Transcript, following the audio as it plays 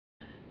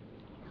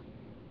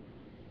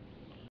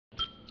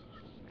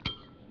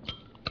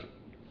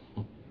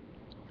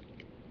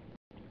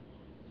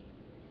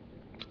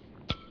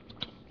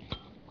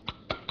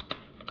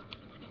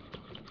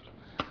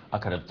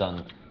could have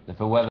done, if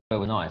the weather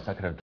was nice, I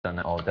could have done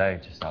that all day,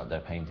 just out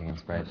there painting and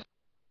spraying.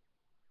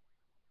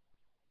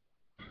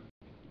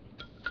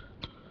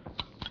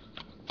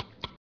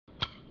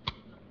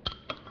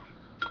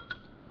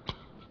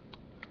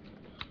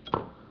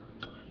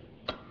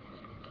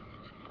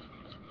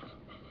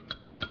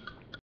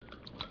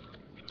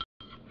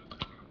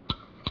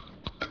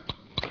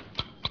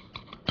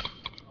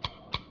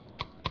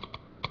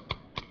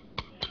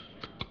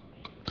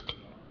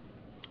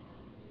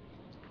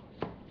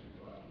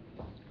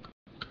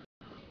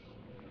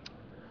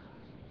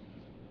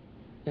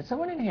 Did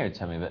someone in here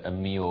tell me that a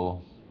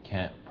mule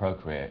can't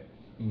procreate?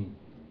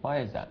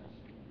 Why is that?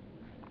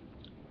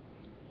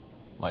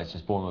 Why, it's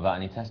just born without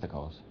any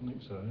testicles? I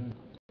think so, yeah.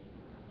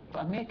 But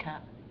a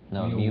meerkat?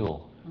 No, a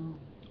mule. Oh.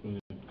 It's really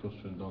a cross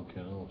between a donkey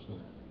and a horse, isn't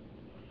it?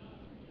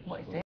 What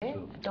is it?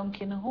 A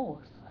donkey and a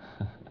horse?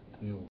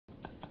 Mule.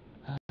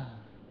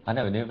 I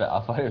never knew that.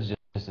 I thought it was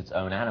just its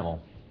own animal.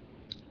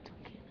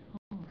 Donkey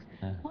and a horse.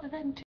 Yeah. What are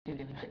them two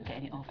doing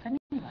getting it off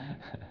anyway?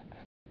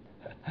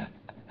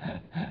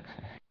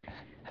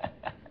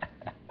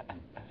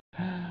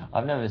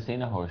 I've never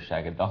seen a horse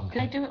shag a donkey. Do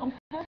they do it on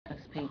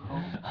purpose,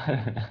 people?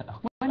 I don't know.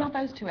 When are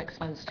those two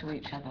exposed to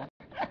each other?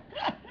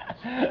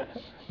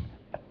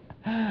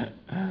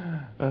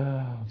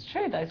 It's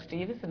true though,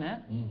 Steve, isn't it?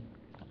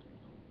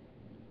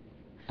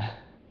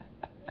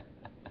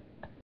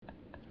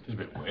 It's a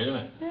bit weird, isn't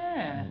it?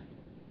 Yeah.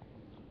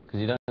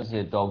 Because you don't see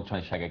a dog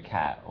trying to shag a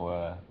cat,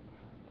 or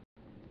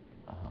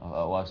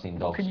well, I've seen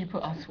What dogs. can you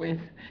put us with?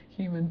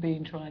 Human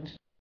being trying to...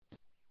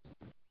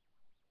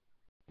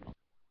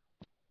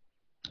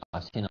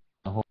 I've seen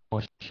a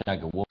horse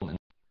shag a woman.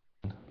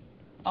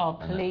 Oh,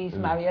 please,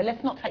 Mario,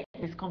 let's not take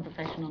this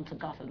conversation onto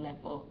gutter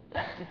level.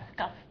 That's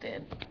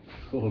disgusting.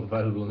 It's all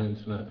available on the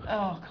internet.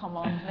 Oh, come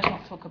on, let's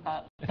not talk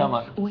about... Come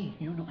on. Oi,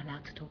 you're not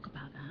allowed to talk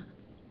about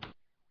that.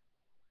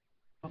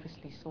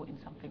 Obviously sorting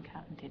something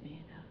out and didn't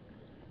hear that.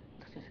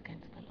 Because it's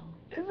against the law.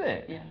 Is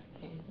it? Yeah,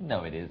 it is.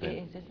 No, it isn't.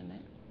 It is, isn't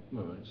it?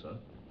 I think so.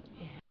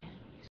 Yeah,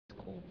 it's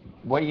cool.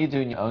 What you do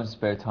in your own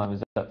spare time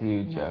is up to you,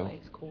 You know Joe. what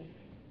it's called.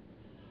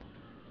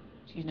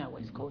 You know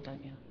what it's called,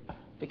 don't you?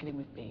 Beginning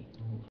with B.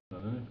 I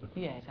don't know.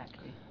 Yeah,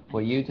 exactly.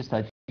 What you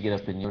decide to get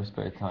up in your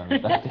spare time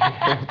is up to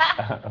you.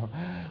 So,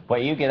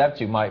 what you get up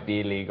to might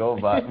be illegal,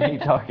 but me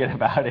talking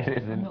about it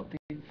I'm isn't. not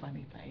being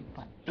funny, babe,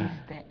 but is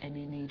there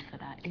any need for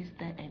that? Is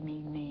there any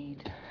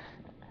need?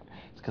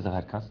 It's because I've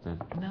had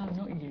custard. No,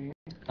 not you.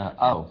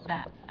 Oh.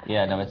 That.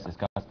 Yeah, no, it's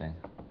disgusting.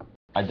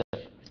 I do.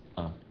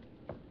 Oh.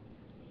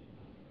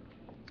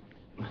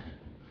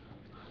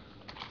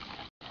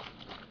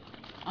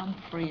 I'm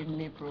free and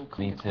liberal.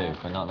 Me too,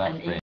 but not that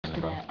and free each and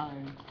to liberal. their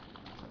own.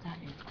 That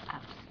is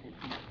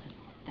absolutely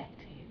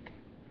pathetic.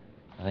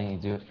 I think you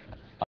do.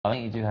 I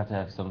think you do have to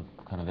have some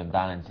kind of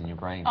imbalance in your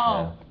brain.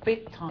 Oh,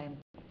 big time.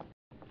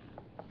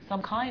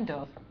 Some kind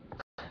of.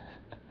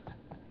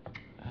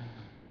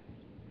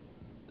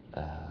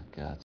 Oh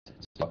God.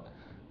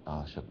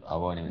 Oh, I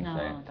won't even No,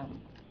 say I it. don't.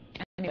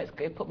 Anyway,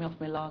 it put me off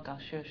my lager.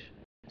 Shush.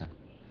 I was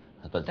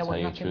about to There tell was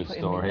you a nothing true put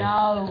in story. me.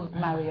 No,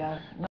 Mario.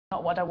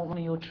 Not what I want. One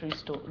of your true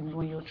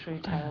one of your true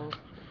tales.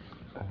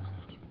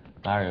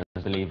 Mario,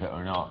 believe it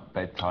or not,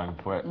 bedtime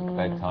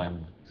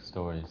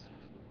stories.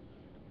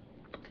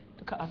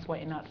 Look at us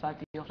waiting outside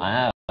the office.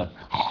 I know.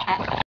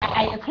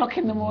 At 8 o'clock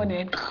in the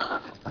morning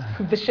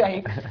with the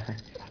shakes.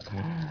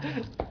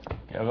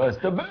 Give us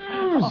the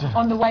booze!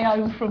 On the way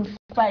home from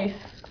space.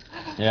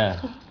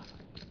 Yeah.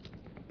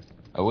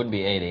 It wouldn't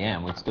be 8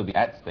 a.m. We'd still be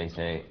at space at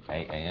 8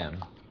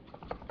 a.m.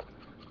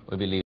 We'd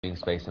be leaving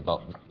space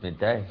about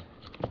midday.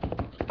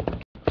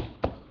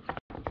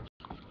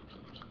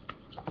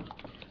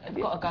 I've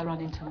got to go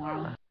running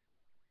tomorrow.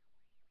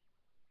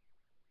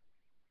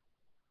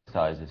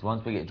 Exercises.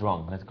 Once we get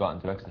drunk, let's go out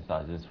and do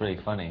exercises. It's really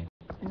funny.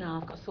 No,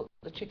 I've got to sort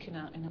the chicken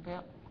out in a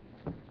bit.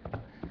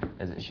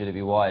 Should it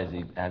be wise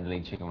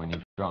handling chicken when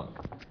you're drunk?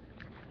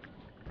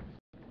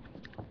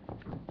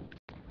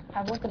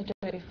 I was going to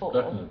do it before.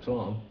 Definitely the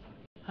time.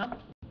 Huh?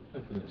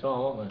 Definitely the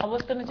time, aren't I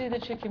was going to do the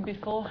chicken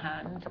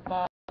beforehand,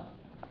 but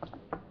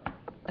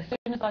as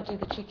soon as I do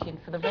the chicken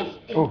for the rest...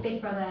 Oh.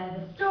 Big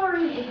Brother, the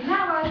story is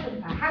now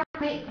open for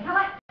housemates to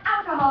collect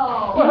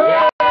alcohol!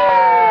 Yeah!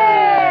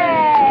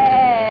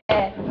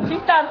 She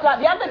sounds like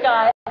the other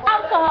guy.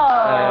 Alcohol!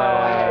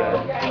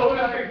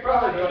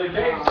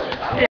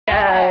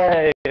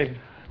 Yay!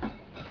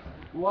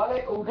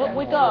 What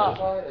we got?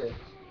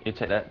 You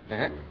take that.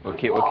 We'll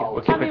keep the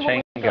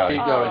chain going.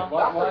 Keep going.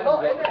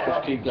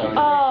 Just keep going.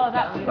 Oh,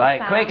 that was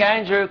Right, quick,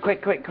 Andrew,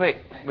 quick.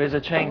 Where's the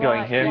chain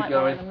going here? White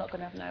wine, I'm not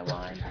going to have no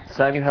wine.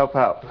 Sam, you help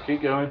out.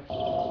 Keep going.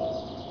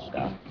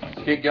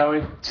 Keep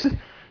going.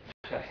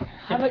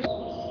 How much?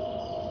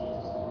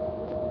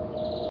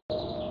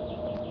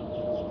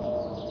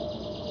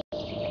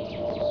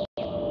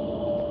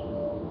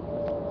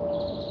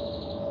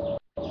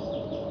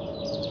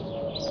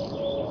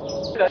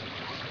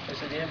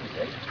 It's at the end of the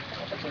day.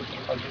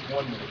 I just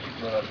wondered if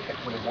people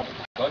would have wanted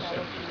to go to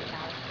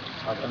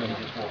and then he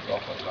just walked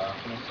off and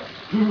laughed and stuff.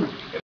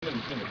 It was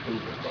in the pool,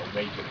 it's got a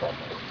major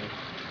problem.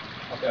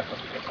 I'll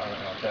definitely get that.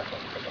 I'll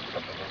definitely pick up a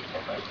couple of those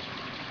stuff out.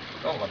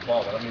 Not like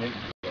bother. I mean, they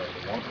can do whatever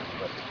they want,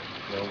 but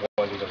you know,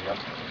 why they don't have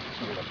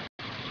two of them.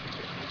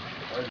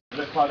 It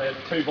looks like there's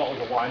 2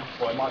 bottles of wine,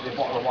 well it might be a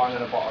bottle of wine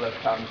and a bottle of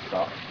canned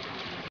stuff.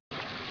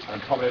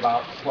 And probably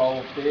about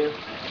 12 beers.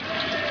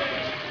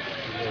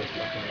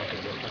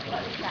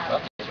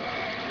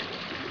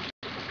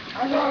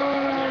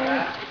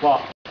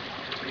 What?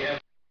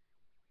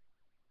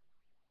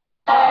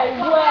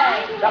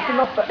 That's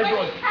enough for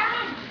everyone.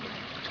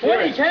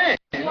 20 cans?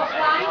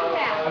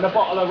 And a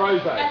bottle of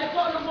rosé. And a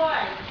bottle of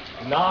wine.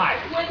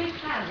 Nice. 20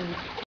 cans.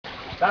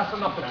 That's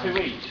enough for 2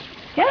 each.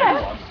 Yeah.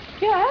 Everyone.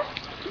 Yeah.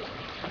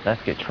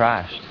 Let's get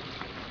trashed.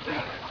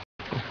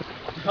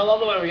 I love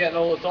the way we're getting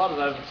all the time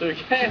over 2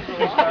 cans.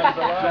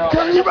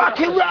 Rock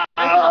and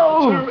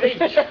roll! 2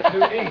 each.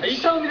 Are you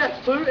telling me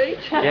that's 2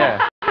 each?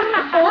 Yeah.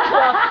 All to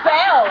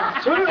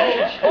ourselves. 2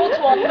 each. All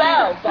to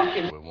ourselves.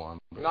 Fucking.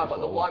 No, but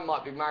the wine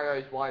might be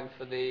Mario's wine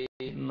for the.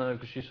 No,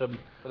 because she said,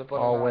 For the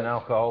bottle I'll of win Mario.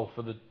 alcohol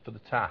for the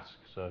task,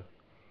 so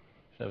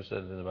she never said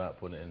anything about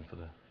putting it in for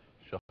the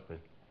shopping.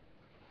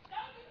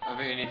 I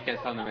think you need to get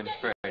something in the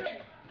fridge. Do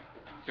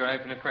you want to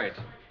open the fridge?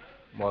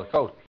 Well, it's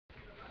cold.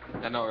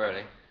 No, not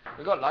really.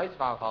 We've got loads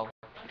of alcohol.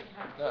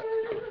 Look.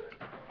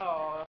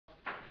 Oh.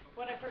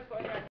 When I first got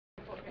in there,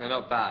 They're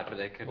not bad, but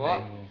they could What?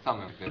 be.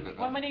 Some of them could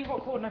be. when my name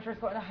got called and I first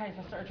got in the house,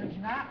 I started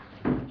drinking that.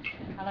 And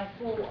I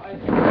thought I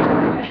was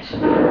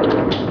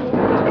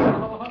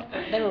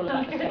They're all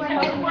like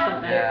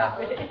Yeah.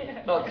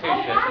 Not too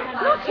shit.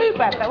 Not too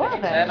bad though,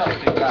 are They're they? not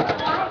too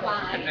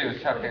bad. Could do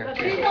with chucking a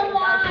few.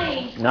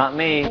 wine. Not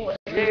me.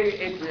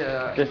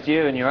 It's Just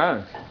you and your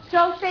own.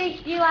 Josie,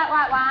 do you like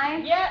white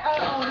wine? Yeah,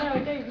 oh no,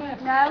 I don't know.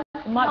 No?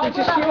 It might be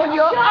just you and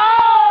your...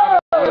 Oh!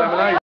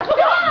 Lemonade.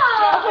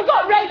 We've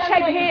got red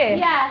keg here.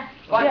 Yeah.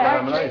 Right,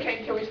 Yeah. don't drink it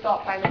until we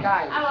start playing the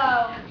game.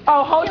 Hello.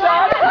 Oh, hold Do you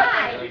like on. wine?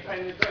 Yeah, we're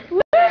playing the drinking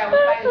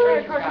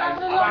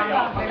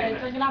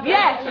game.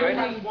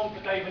 Yes. One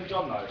for Dave and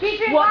John, though. Do you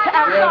drink What's white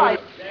wine?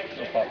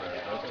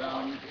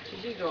 outside?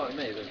 She's alright with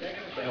me,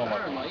 but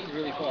Aaron, like, he's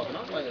really far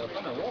behind. Like, I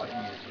don't know why.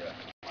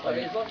 Like,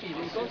 it's like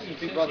he's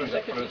Big Brother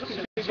Secretary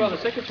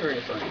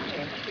or something.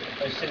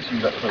 Since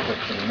you got put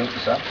up to the milk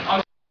yourself.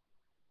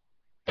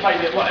 Play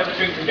it, whatever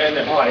drink can get in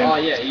there. Oh,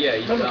 yeah,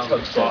 he's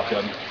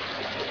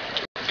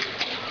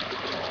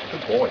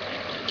Good boy.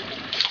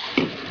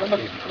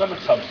 Remember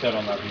Tubbs said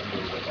on that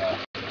video that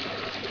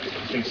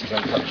he thinks he's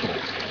untouchable,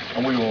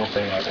 and we were all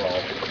saying like,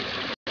 well,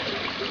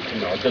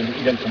 you know,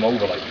 he doesn't come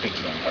over like thinks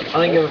he's untouchable.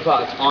 I don't give a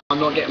fuck. I'm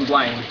not getting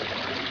blamed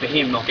for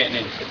him not getting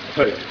in.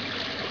 Who?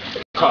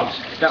 Tubbs.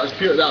 That was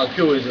purely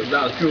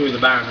the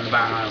Baron and the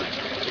Baron Island.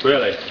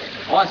 Really?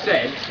 I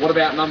said, what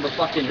about number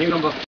fucking? He was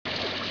number.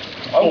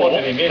 I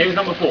wanted him He in. was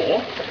number 4.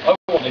 I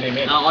wanted him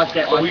in. No, I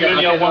said. But we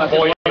only had one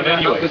boy in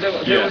anyway. Because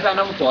there was that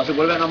number 4. I said,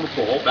 what about number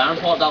 4? Baron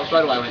popped up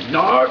straight away. I went,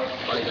 no.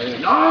 Like, they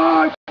went,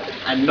 no.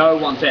 And no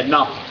one said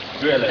nothing.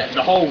 Really?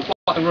 The whole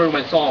fucking room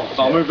went silent.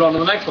 So I moved on to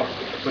the next one,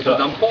 which was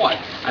number 5.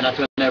 And that's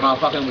when everyone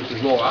fucking, which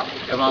was Laura,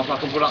 everyone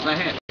fucking put up their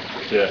hand.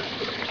 Yeah.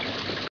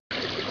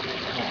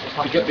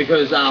 Because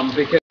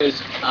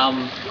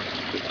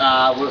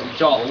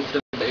Joel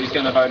said that he was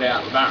going to vote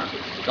out the Baron.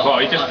 So Well,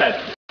 he just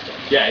said.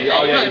 Yeah. Yeah,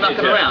 Oh yeah. he's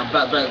mucking around,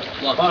 but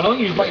like. Oh, I don't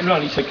think he's mucking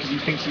around. He said because he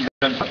thinks he's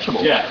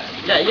untouchable. Yeah.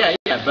 Yeah,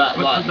 but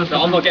like,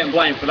 I'm not getting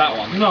blamed for that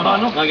one. No,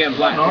 I'm not getting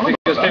blamed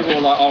because people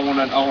were like, I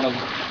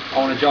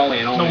want a Jolie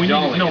and I want a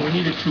Jolie. We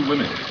needed 2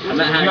 women. And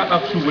that we had to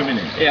have 2 women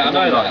in. Yeah, I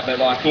know that, but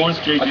like, Once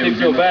I JJ did was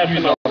feel in, bad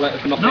he for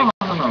was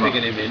not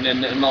picking him in,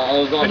 and like, I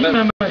was like, And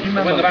you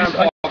remember when the Baron this,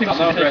 I think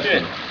popped up, this is I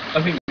said, interesting.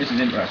 I think this is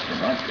interesting,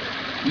 right?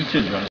 He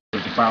turns around and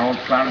says the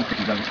Baron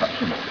thinks he's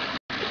untouchable.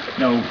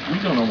 No, we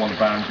don't know what the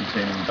Baron's been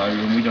saying in the diary,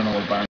 and we don't know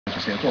what the Baron's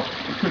been saying at all.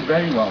 It could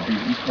very well be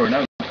he's putting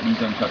out that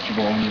he's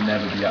untouchable and he'll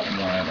never be up and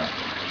whatever.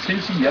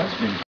 Since he has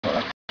been put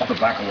up off the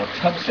back of what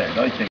Tubbs said,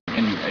 I think,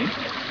 anyway.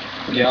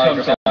 Yeah,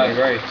 I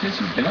agree. Since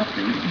he's been up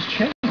there, he's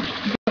changed.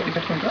 He's like a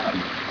different guy.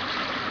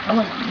 And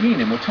like, me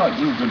and him were tight,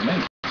 we were good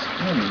mates. You know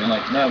what I mean? And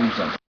like, now he's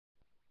like,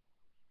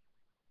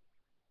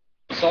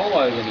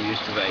 solo than he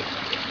used to be.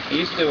 He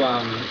used to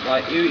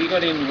like he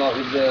got in like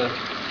with the,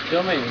 do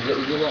you know what I mean?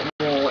 He's a lot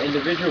more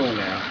individual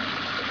now.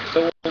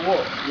 So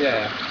what?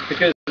 Yeah,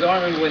 because I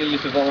remember when he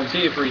used to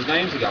volunteer for his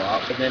name to go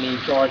up, and then he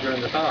tried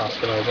during the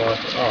task, and I was like,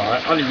 all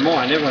right, I didn't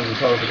mind. Everyone's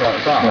entitled to try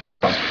the task.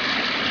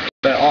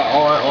 But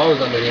I was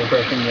under the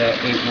impression that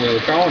we were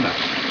throwing it,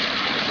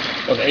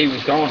 or that he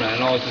was throwing it,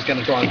 and I was just going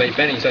to try and beat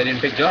Benny, so he didn't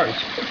pick Joe's.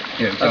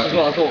 yeah, That's just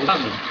what I thought was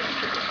happening.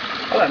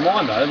 I don't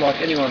mind though, like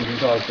anyone's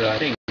entitled to their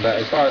thing.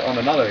 But as far as on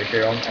another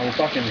issue, I'm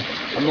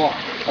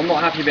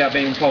not happy about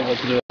being told what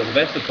to do at the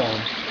best of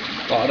times.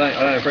 Like I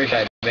don't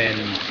appreciate being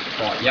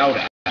like yelled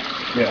at,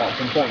 like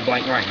from point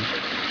blank range.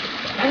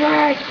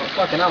 Alright,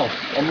 fucking hell,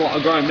 I'm not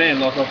a grown man.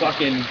 Like I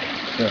fucking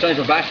change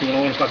my battery when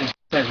I want to fucking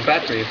change my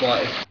battery. It's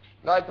like.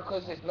 No,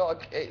 because it's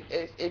not.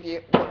 If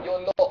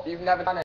you've never done